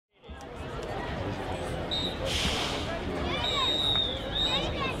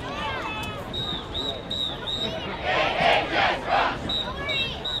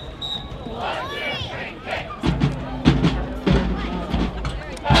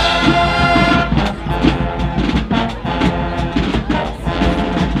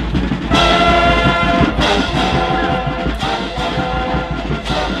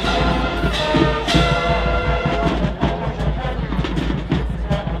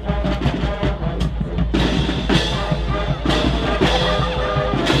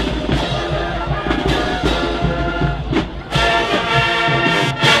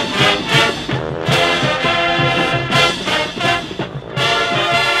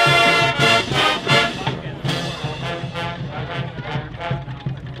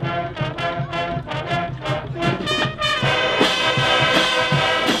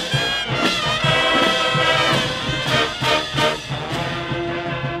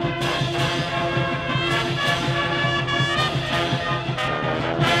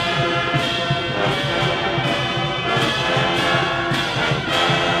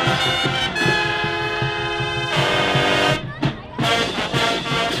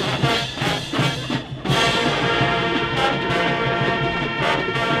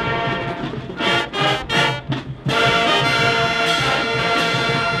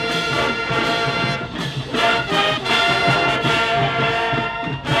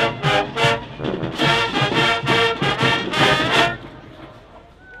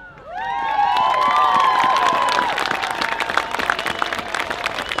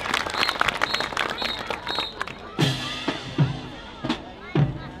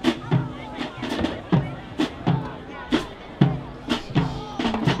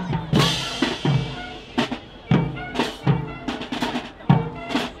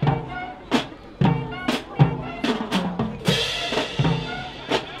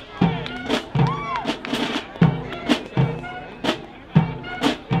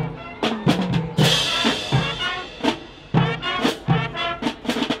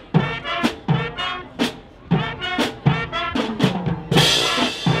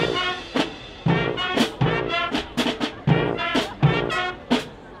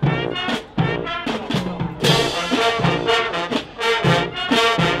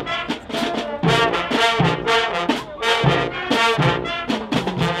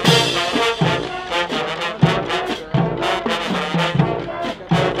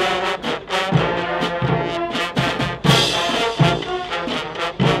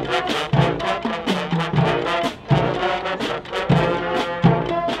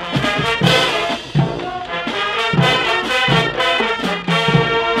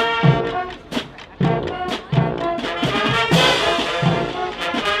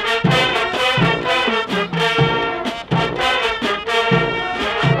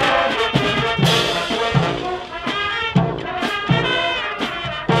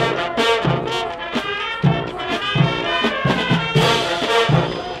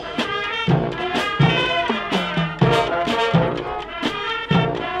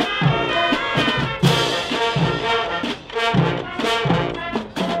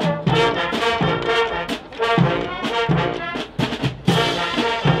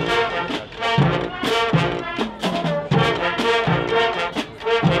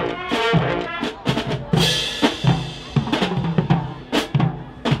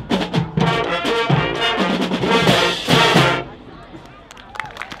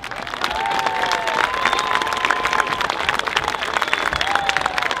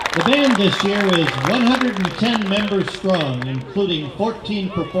The band this year is 110 members strong, including 14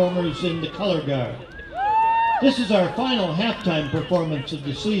 performers in the color guard. This is our final halftime performance of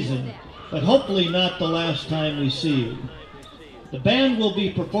the season, but hopefully not the last time we see you. The band will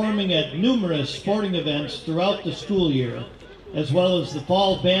be performing at numerous sporting events throughout the school year, as well as the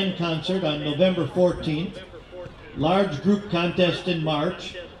fall band concert on November 14th, large group contest in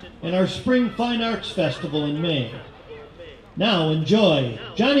March, and our spring fine arts festival in May. Now enjoy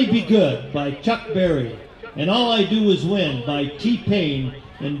Johnny Be Good by Chuck Berry and All I Do Is Win by T-Pain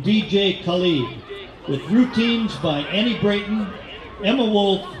and DJ Khalid, with routines by Annie Brayton, Emma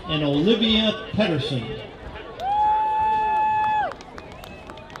Wolf, and Olivia Pedersen.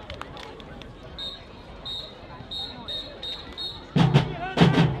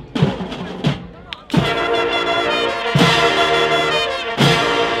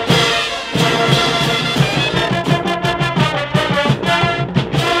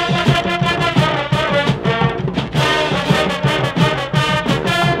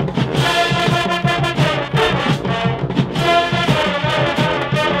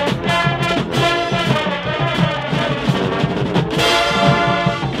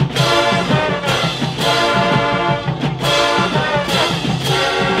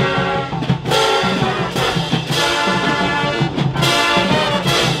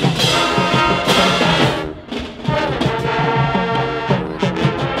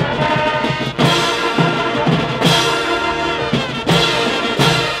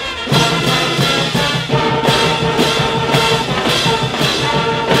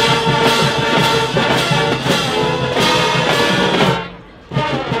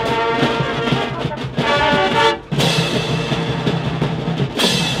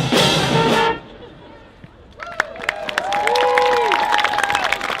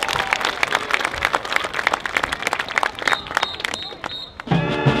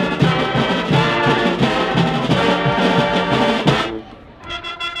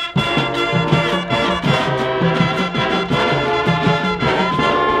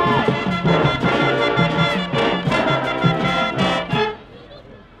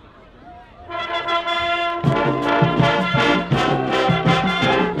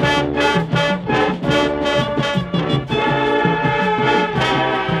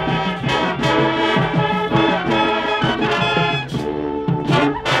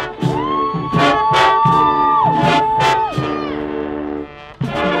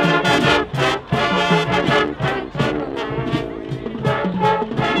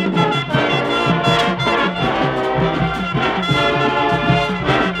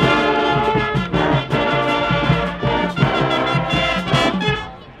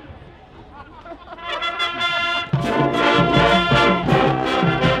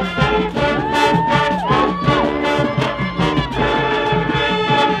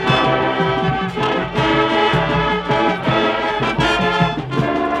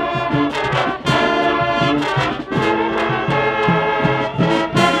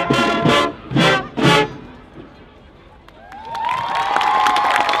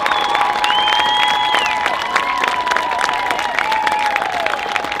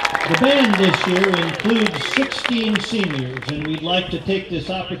 The band this year includes 16 seniors, and we'd like to take this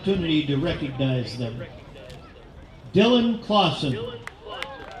opportunity to recognize them. Dylan Clausen,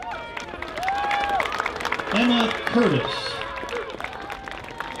 Emma Curtis,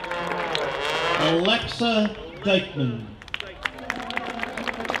 Alexa Dykeman,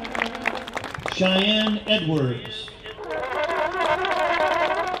 Cheyenne Edwards,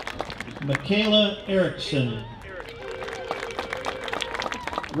 Michaela Erickson,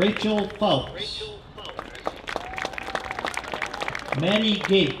 Rachel Phelps, Maddie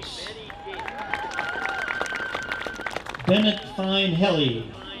Gates, Bennett Fine-Helly,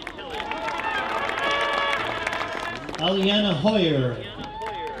 Aliana Hoyer,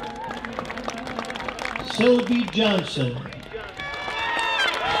 Sylvie Johnson,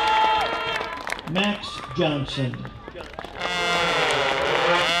 Max Johnson,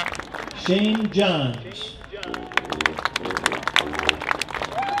 Shane Johns,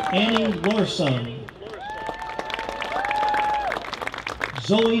 Annie Lorson,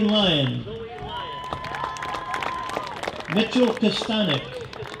 Zoe Lyon, Mitchell Kostanek,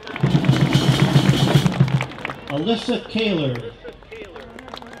 Alyssa Kaler,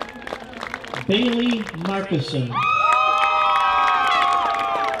 Bailey Markison,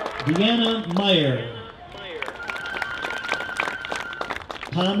 Deanna Meyer,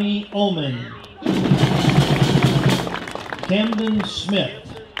 Tommy Oman, Camden Smith,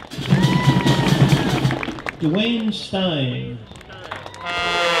 Dwayne Stein,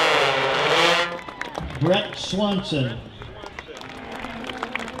 Brett Swanson,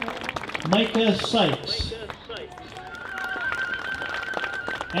 Micah Sykes,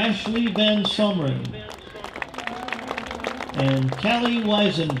 Ashley Van Someren, and Callie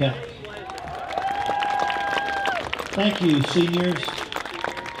Weisenbeck. Thank you, seniors.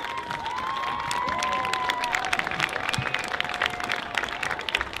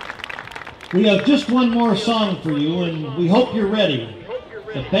 We have just one more song for you, and we hope you're ready.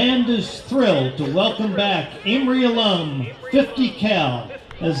 The band is thrilled to welcome back Amery alum 50 Cal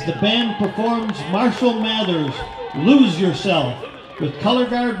as the band performs Marshall Mathers' Lose Yourself with color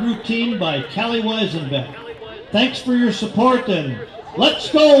guard routine by Callie Weisenbeck. Thanks for your support, and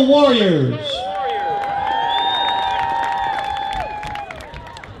let's go Warriors!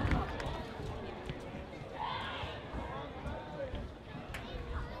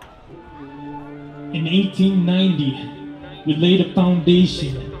 In 1890, we laid a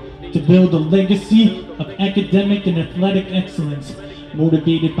foundation to build a legacy of academic and athletic excellence.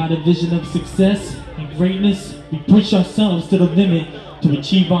 Motivated by the vision of success and greatness, we push ourselves to the limit to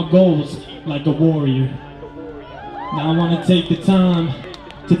achieve our goals like a warrior. Now I want to take the time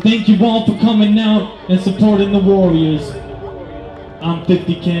to thank you all for coming out and supporting the Warriors. I'm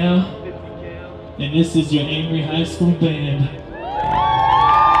 50 Cal, and this is your Amery High School Band.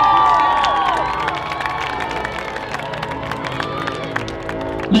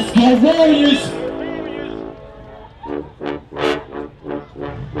 Let's go Warriors!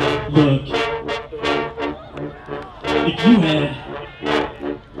 Look, if you had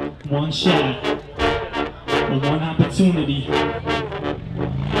one shot or one opportunity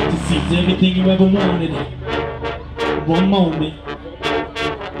to seize everything you ever wanted, one moment,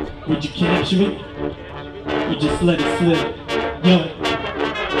 would you capture it or just let it slip? Yo.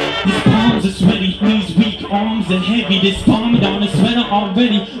 His palms are sweaty, knees weak, arms are heavy. This vomit on his sweater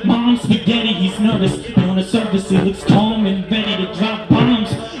already. Mom's spaghetti, he's nervous, but on the surface he looks calm and ready to drop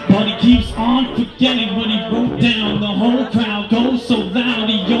bombs. But he keeps on forgetting what he wrote down. The whole crowd goes so loud,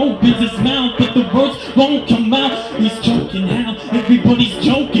 he opens his mouth, but the words won't come out. He's choking now, everybody's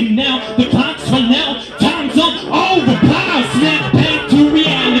joking now. The clock's run out, time's up, over, power, snap back to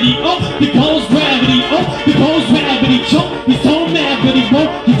reality. Oh, there goes gravity, oh, there goes gravity. Choke, he's so mad, but he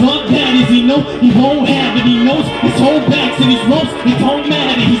won't. He knows he won't have it, he knows his whole back's in his ropes. It don't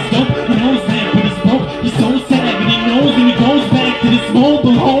matter, he's dope, he knows that, but he's broke. He's so sad, but he knows, and he goes back to this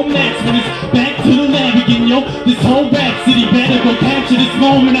mobile home max when it's back to the lab again, yo. This whole rap city better go capture this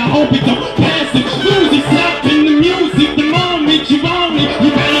moment. I hope it don't pass it. Lose yourself in the music, the moment you own it. You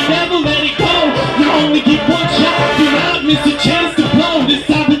better never let it go. You only get one shot, do not miss a chance to blow. This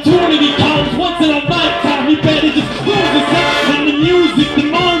opportunity comes once in a lifetime. You better just lose yourself in the music, the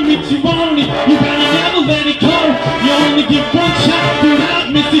moment you own it. You better never let it go. You only get one shot, do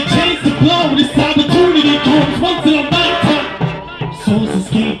not miss a chance to blow. This opportunity comes once in a lifetime. Souls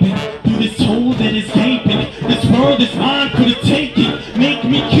escaping through this hole that is gaping. This world is mine, couldn't take it. Make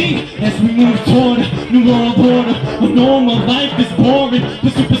me king as we move toward a new world order. A normal life is boring,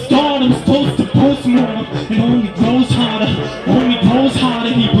 but superstardom's close to postmortem. It only grows harder, only grows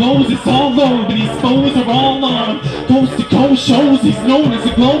harder. He blows, it's all over, but these foes are all on him. Coast to coast shows, he's known as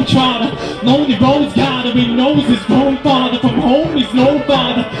a globetrotter. Lonely roads got him, he knows his grown father. From home, he's no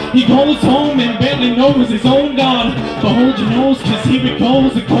father. He goes home and barely knows his own daughter. But hold your nose, cause here it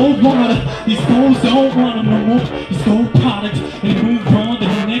goes, the cold water. These foes don't want him no more. He's gold product, and move on to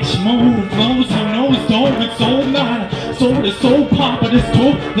the next move. Flows, he knows, don't, it's all matter. So the soul pop of this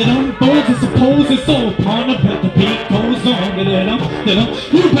dope that unfolds, I suppose it's all upon him. But the beat goes on,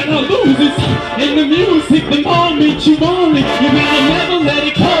 you better lose it in the music, the moment you own it. You better never let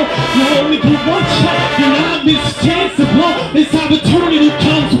it go. You only get one shot, you not miss a chance to blow. This opportunity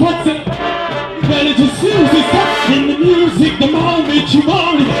comes once in. You better just lose it in the music, the moment you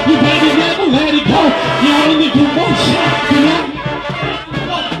own it. You better never let it go. You only get one shot, you not.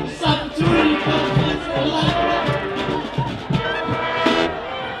 This opportunity comes once in a lifetime.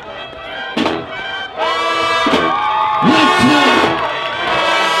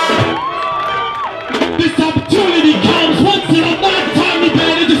 This opportunity comes once in a lifetime. You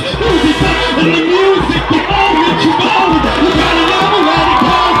better just lose yourself in the music, the moment you own it. You better never let it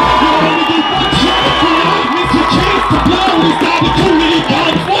go. You only get one shot, you not miss a chance to blow. This opportunity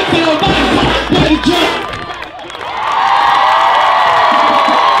comes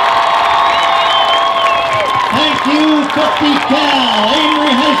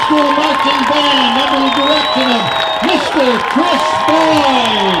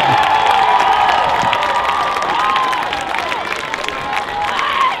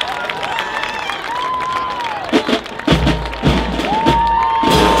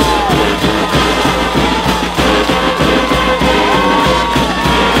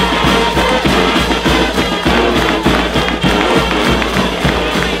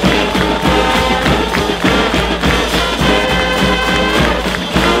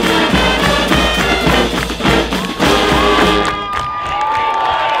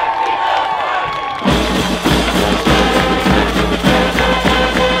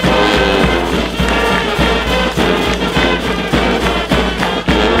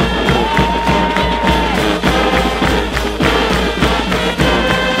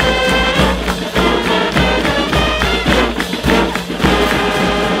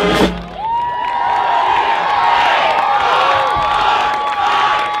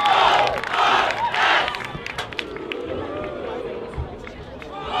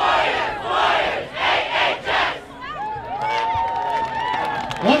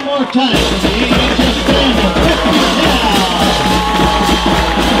time for the